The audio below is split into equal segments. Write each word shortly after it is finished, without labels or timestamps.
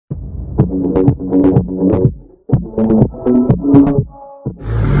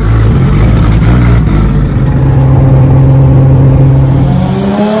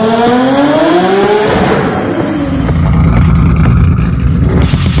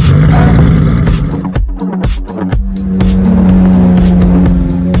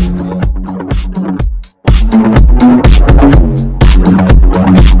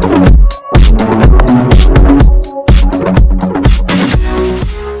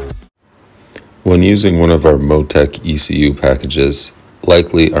When using one of our Motec ECU packages,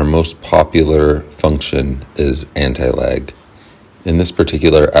 likely our most popular function is anti-lag. In this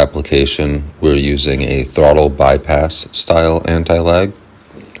particular application, we're using a throttle bypass style anti-lag,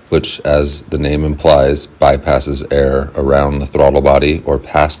 which, as the name implies, bypasses air around the throttle body or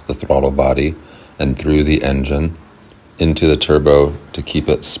past the throttle body and through the engine into the turbo to keep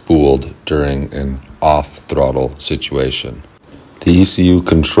it spooled during an off-throttle situation. The ECU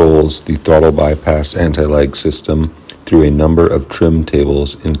controls the throttle bypass anti-lag system through a number of trim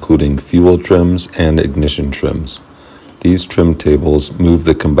tables, including fuel trims and ignition trims. These trim tables move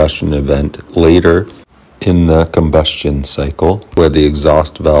the combustion event later in the combustion cycle, where the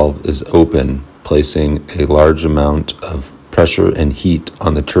exhaust valve is open, placing a large amount of pressure and heat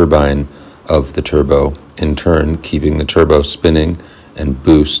on the turbine of the turbo, in turn keeping the turbo spinning and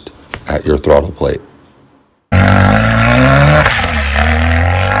boost at your throttle plate.